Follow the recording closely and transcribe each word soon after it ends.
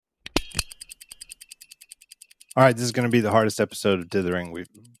All right, this is going to be the hardest episode of Dithering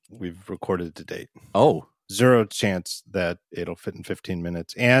we've recorded to date. Oh, Zero chance that it'll fit in 15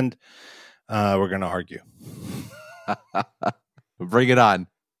 minutes, and we're going to argue. Bring it on.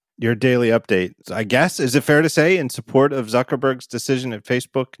 Your daily update, I guess, is it fair to say, in support of Zuckerberg's decision at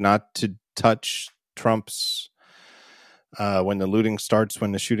Facebook not to touch Trump's when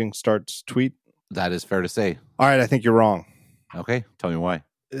the shooting starts tweet? That is fair to say. All right, I think you're wrong. Okay, tell me why.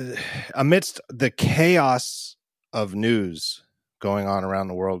 Amidst the chaos of news going on around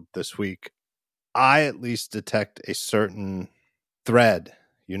the world this week, I at least detect a certain thread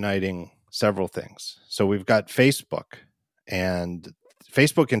uniting several things. So we've got Facebook and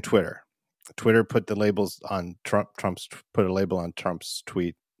Twitter. Twitter put the labels on Trump's put a label on Trump's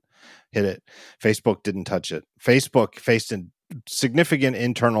tweet, hit it. Facebook didn't touch it. Facebook faced a significant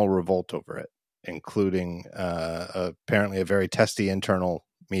internal revolt over it, including apparently a very testy internal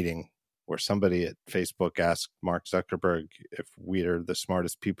meeting where somebody at Facebook asked Mark Zuckerberg, if we are the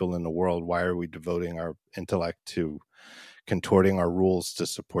smartest people in the world, why are we devoting our intellect to contorting our rules to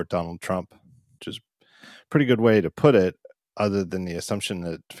support Donald Trump? Which is a pretty good way to put it, other than the assumption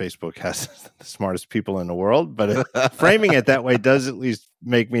that Facebook has the smartest people in the world. But framing it that way does at least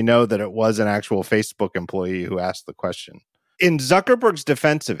make me know that it was an actual Facebook employee who asked the question. In Zuckerberg's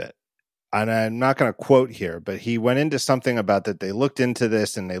defense of it, and I'm not going to quote here, but he went into something about that they looked into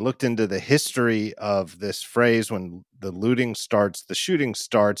this and they looked into the history of this phrase, when the looting starts, the shooting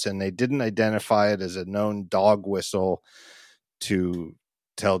starts, and they didn't identify it as a known dog whistle to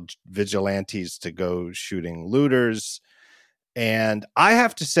tell vigilantes to go shooting looters. And I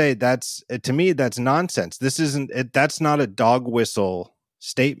have to say, to me, that's nonsense. That's not a dog whistle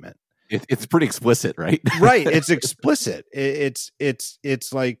statement. It's pretty explicit, right? Right. It's explicit.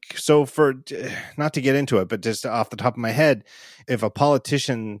 It's like, so for, not to get into it, but just off the top of my head, if a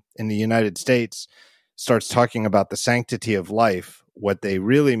politician in the United States starts talking about the sanctity of life, what they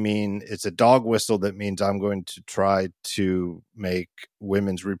really mean is a dog whistle that means I'm going to try to make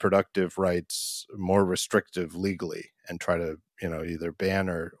women's reproductive rights more restrictive legally and try to, either ban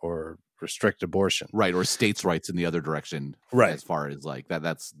or restrict abortion. Right, or states' rights in the other direction. Right. As far as like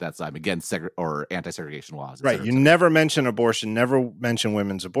that's I'm against or anti-segregation laws. Right. You never mention abortion, never mention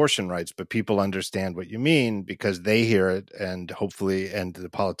women's abortion rights, but people understand what you mean because they hear it, and hopefully, and the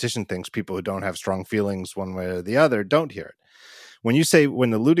politician thinks people who don't have strong feelings one way or the other don't hear it. When you say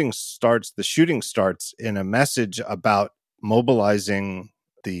when the looting starts, the shooting starts, in a message about mobilizing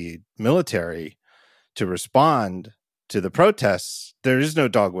the military to respond to the protests, there is no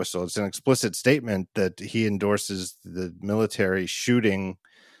dog whistle. It's an explicit statement that he endorses the military shooting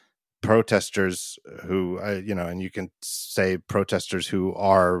protesters who, and you can say protesters who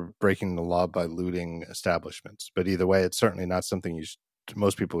are breaking the law by looting establishments. But either way, it's certainly not something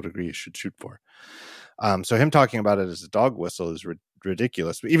most people would agree you should shoot for. So him talking about it as a dog whistle is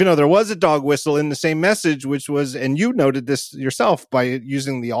ridiculous. Even though there was a dog whistle in the same message, which was, and you noted this yourself by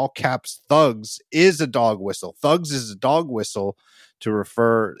using the all caps, thugs is a dog whistle. Thugs is a dog whistle to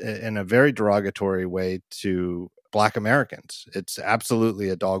refer in a very derogatory way to Black Americans. It's absolutely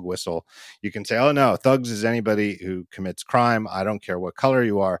a dog whistle. You can say, oh no, thugs is anybody who commits crime. I don't care what color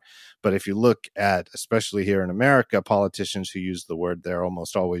you are. But if you look at, especially here in America, politicians who use the word, they're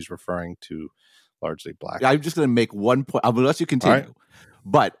almost always referring to largely Black. I'm just going to make one point. I'll let you continue. Right.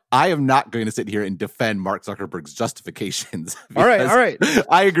 But I am not going to sit here and defend Mark Zuckerberg's justifications. All right.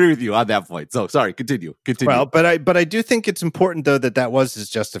 I agree with you on that point. So sorry, continue. Well, but I do think it's important though that was his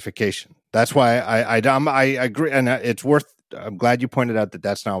justification. That's why I agree, and it's worth. I'm glad you pointed out that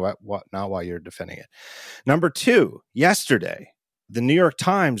that's not why you're defending it. Number two, yesterday, the New York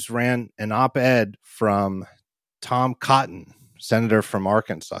Times ran an op-ed from Tom Cotton, senator from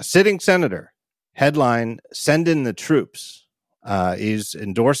Arkansas, sitting senator. Headline: Send in the troops. He's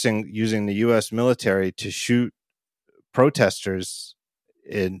endorsing using the U.S. military to shoot protesters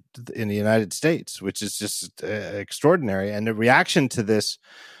in the United States, which is just extraordinary. And the reaction to this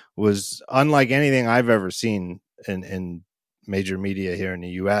was unlike anything I've ever seen in major media here in the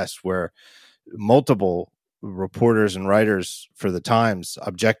U.S., where multiple reporters and writers for the Times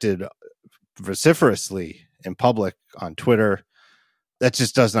objected vociferously in public on Twitter. That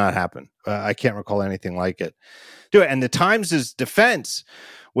just does not happen. I can't recall anything like it. And the Times' defense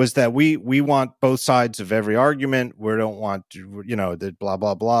was that we want both sides of every argument. We don't want, the blah,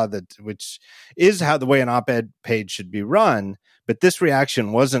 blah, blah, which is how the way an op-ed page should be run. But this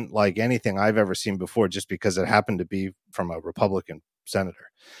reaction wasn't like anything I've ever seen before, just because it happened to be from a Republican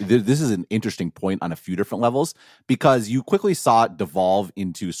senator. This is an interesting point on a few different levels, because you quickly saw it devolve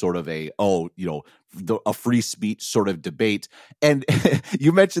into sort of a free speech sort of debate. And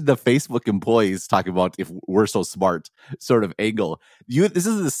you mentioned the Facebook employees talking about if we're so smart sort of angle. This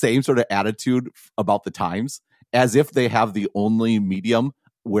is the same sort of attitude about the Times, as if they have the only medium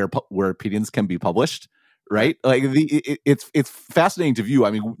where opinions can be published. Right? Like it's fascinating to view.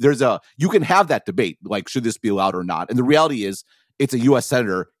 I mean, you can have that debate, like, should this be allowed or not? And the reality is, it's a U.S.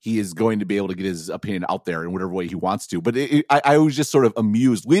 senator. He is going to be able to get his opinion out there in whatever way he wants to. But I was just sort of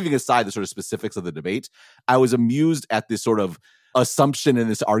amused, leaving aside the sort of specifics of the debate. I was amused at this sort of assumption in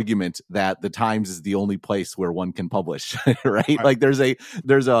this argument that the Times is the only place where one can publish, right? Like there's a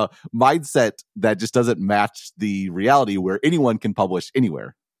mindset that just doesn't match the reality where anyone can publish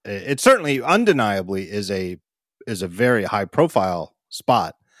anywhere. It certainly undeniably is a very high profile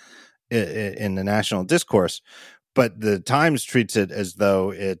spot in the national discourse. But the Times treats it as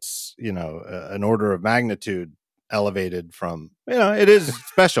though it's, an order of magnitude elevated from, it is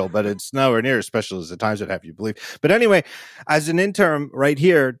special, but it's nowhere near as special as the Times would have you believe. But anyway, as an interim right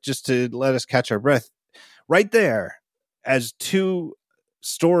here, just to let us catch our breath, right there, as two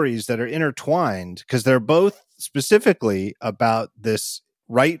stories that are intertwined, because they're both specifically about this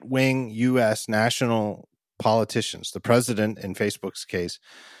right-wing U.S. national politicians, the president in Facebook's case,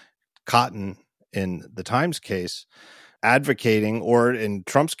 Cotton in the Times case, advocating, or in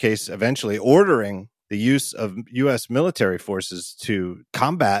Trump's case, eventually ordering the use of U.S. military forces to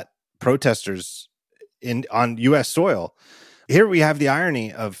combat protesters on U.S. soil. Here we have the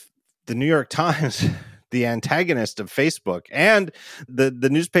irony of the New York Times, the antagonist of Facebook, and the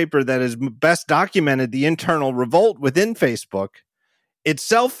newspaper that has best documented the internal revolt within Facebook,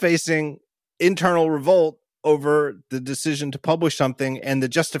 itself facing internal revolt over the decision to publish something, and the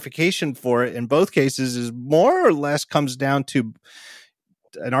justification for it in both cases is more or less comes down to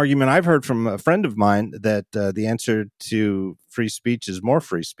an argument I've heard from a friend of mine that the answer to free speech is more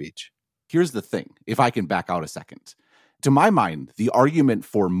free speech. Here's the thing, if I can back out a second. To my mind, the argument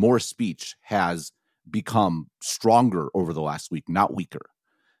for more speech has become stronger over the last week, not weaker.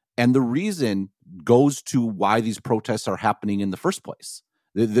 And the reason goes to why these protests are happening in the first place.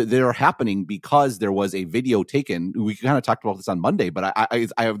 They're happening because there was a video taken. We kind of talked about this on Monday, but I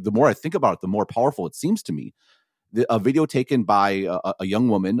the more I think about it, the more powerful it seems to me. A video taken by a young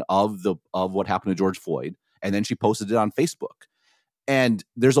woman of what happened to George Floyd, and then she posted it on Facebook. And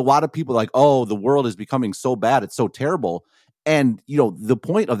there's a lot of people like, oh, the world is becoming so bad, it's so terrible. And the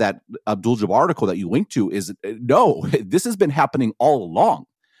point of that Abdul-Jabbar article that you linked to is no, this has been happening all along.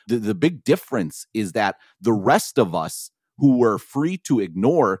 The big difference is that the rest of us who were free to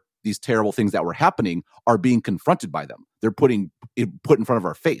ignore these terrible things that were happening are being confronted by them. They're put in front of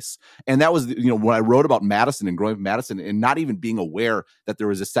our face. And that was, when I wrote about Madison and growing up in Madison and not even being aware that there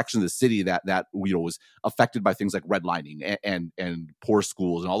was a section of the city that was affected by things like redlining and poor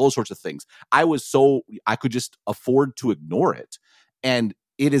schools and all those sorts of things. I could just afford to ignore it. And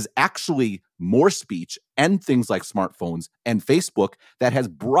it is actually more speech and things like smartphones and Facebook that has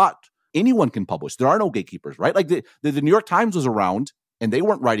brought anyone can publish. There are no gatekeepers, right? Like the New York Times was around and they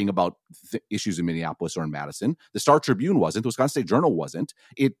weren't writing about issues in Minneapolis or in Madison. The Star Tribune wasn't. The Wisconsin State Journal wasn't.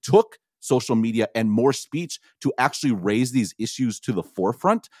 It took social media and more speech to actually raise these issues to the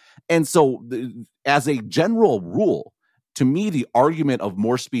forefront. And so as a general rule, to me, the argument of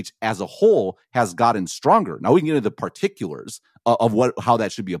more speech as a whole has gotten stronger. Now we can get into the particulars of how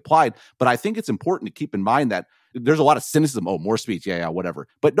that should be applied, but I think it's important to keep in mind that there's a lot of cynicism. Oh, more speech, yeah, whatever.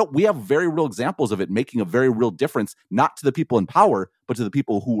 But no, we have very real examples of it making a very real difference, not to the people in power, but to the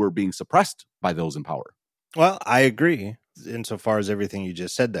people who were being suppressed by those in power. Well, I agree insofar as everything you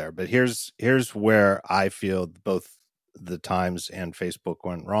just said there. But here's where I feel both the Times and Facebook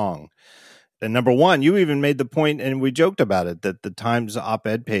went wrong. And number one, you even made the point, and we joked about it, that the Times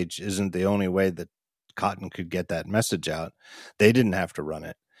op-ed page isn't the only way that Cotton could get that message out. They didn't have to run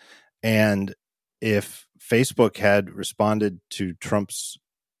it. And if Facebook had responded to Trump's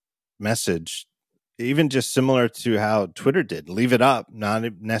message, even just similar to how Twitter did, leave it up, not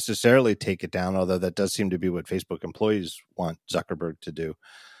necessarily take it down, although that does seem to be what Facebook employees want Zuckerberg to do.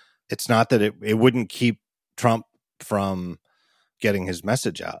 It's not that it wouldn't keep Trump from getting his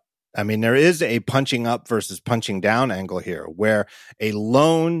message out. I mean, there is a punching up versus punching down angle here, where a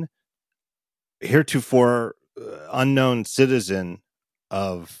lone, heretofore unknown citizen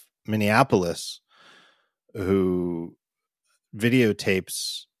of Minneapolis who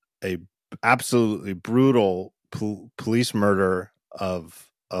videotapes a absolutely brutal police murder of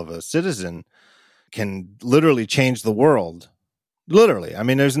a citizen can literally change the world. Literally. I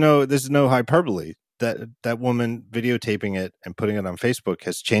mean, this is no hyperbole that woman videotaping it and putting it on Facebook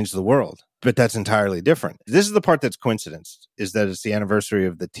has changed the world. But that's entirely different. This is the part that's coincidence, is that it's the anniversary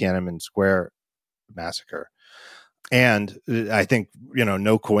of the Tiananmen Square massacre. And I think,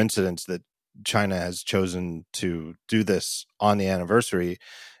 no coincidence that China has chosen to do this on the anniversary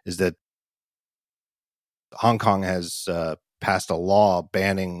is that Hong Kong has passed a law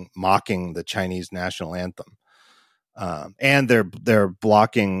banning mocking the Chinese national anthem. And they're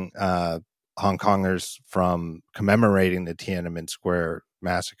blocking Hong Kongers from commemorating the Tiananmen Square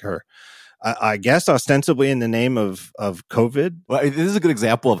massacre. I guess ostensibly in the name of COVID. Well, this is a good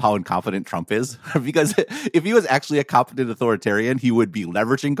example of how incompetent Trump is. Because if he was actually a competent authoritarian, he would be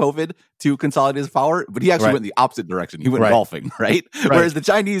leveraging COVID to consolidate his power. But he actually went in the opposite direction. He went golfing, right? Whereas the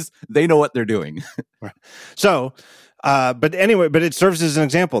Chinese, they know what they're doing. Right. So, but anyway, but it serves as an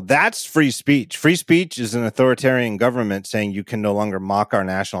example. That's free speech. Free speech is an authoritarian government saying you can no longer mock our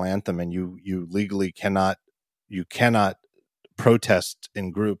national anthem, and you legally cannot protest in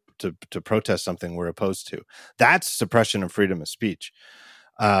group to protest something we're opposed to. That's suppression of freedom of speech.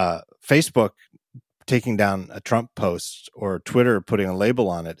 Facebook taking down a Trump post or Twitter putting a label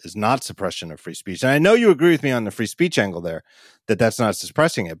on it is not suppression of free speech. And I know you agree with me on the free speech angle there, that's not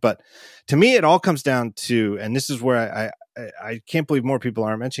suppressing it. But to me, it all comes down to, and this is where I can't believe more people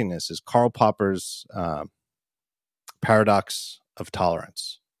aren't mentioning this, is Karl Popper's paradox of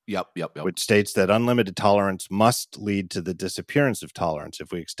tolerance. Yep. Which states that unlimited tolerance must lead to the disappearance of tolerance.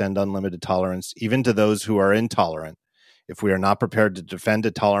 If we extend unlimited tolerance even to those who are intolerant, if we are not prepared to defend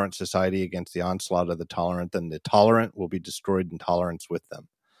a tolerant society against the onslaught of the tolerant, then the tolerant will be destroyed in tolerance with them.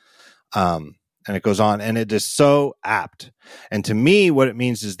 And it goes on, and it is so apt. And to me, what it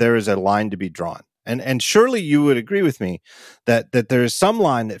means is there is a line to be drawn. And surely you would agree with me that there is some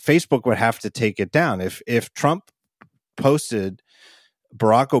line that Facebook would have to take it down. If Trump posted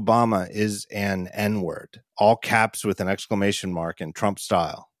Barack Obama is an N-word, all caps with an exclamation mark in Trump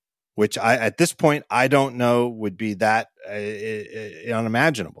style, which at this point, I don't know would be that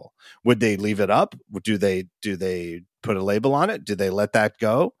unimaginable. Would they leave it up? Do they put a label on it? Do they let that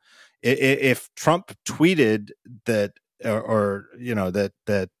go? If Trump tweeted that,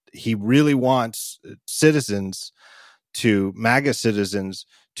 that he really wants MAGA citizens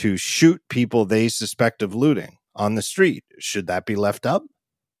to shoot people they suspect of looting on the street, should that be left up?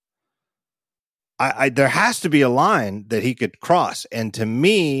 There has to be a line that he could cross, and to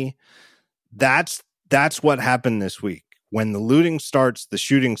me, that's what happened this week. When the looting starts, the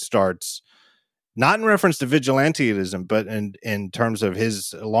shooting starts, not in reference to vigilantism, but in terms of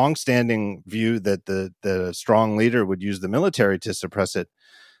his longstanding view that the strong leader would use the military to suppress it.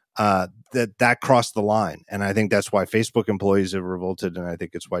 That crossed the line. And I think that's why Facebook employees have revolted. And I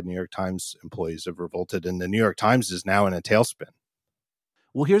think it's why New York Times employees have revolted. And the New York Times is now in a tailspin.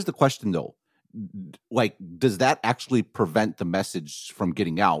 Well, here's the question though. Like, does that actually prevent the message from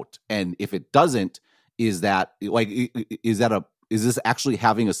getting out? And if it doesn't, is this actually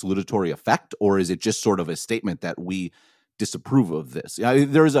having a salutatory effect, or is it just sort of a statement that we disapprove of this?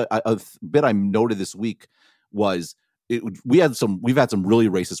 There's a bit I noted this week was, we've had some really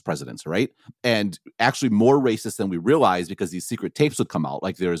racist presidents, right? And actually more racist than we realized, because these secret tapes would come out.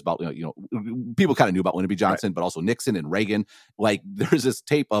 Like there's about, people kind of knew about Lyndon B. Johnson, right, but also Nixon and Reagan. Like there's this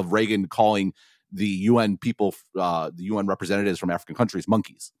tape of Reagan calling the UN people, the UN representatives from African countries,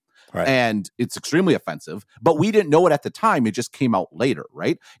 monkeys. Right. And it's extremely offensive, but we didn't know it at the time. It just came out later,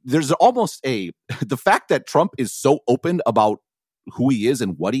 right? There's almost the fact that Trump is so open about who he is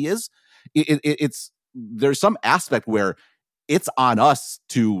and what he is, there's some aspect where it's on us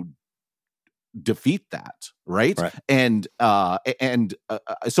to defeat that, right? And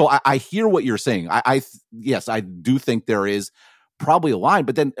so I hear what you're saying. Yes, I do think there is probably a line,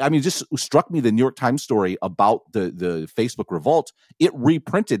 but then, it just struck me the New York Times story about the Facebook revolt. It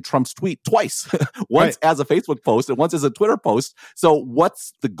reprinted Trump's tweet twice, once as a Facebook post and once as a Twitter post. So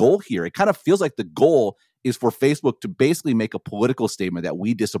what's the goal here? It kind of feels like the goal is for Facebook to basically make a political statement that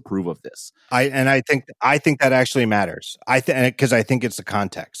we disapprove of this. I think that actually matters. Because I think it's the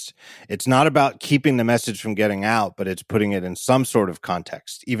context. It's not about keeping the message from getting out, but it's putting it in some sort of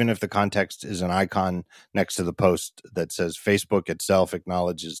context, even if the context is an icon next to the post that says Facebook itself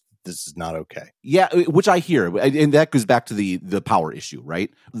acknowledges this is not okay. Yeah, which I hear. And that goes back to the power issue,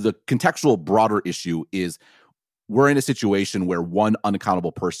 right? The contextual broader issue is we're in a situation where one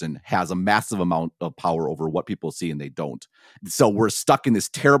unaccountable person has a massive amount of power over what people see and they don't. So we're stuck in this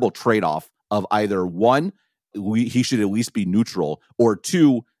terrible trade-off of either one, he should at least be neutral, or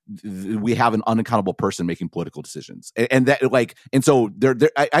two, we have an unaccountable person making political decisions.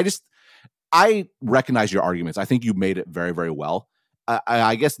 I recognize your arguments. I think you made it very, very well.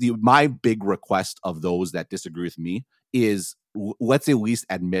 I guess my big request of those that disagree with me is let's at least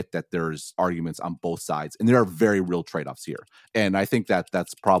admit that there's arguments on both sides, and there are very real trade-offs here. And I think that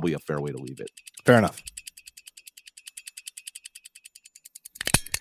that's probably a fair way to leave it. Fair enough.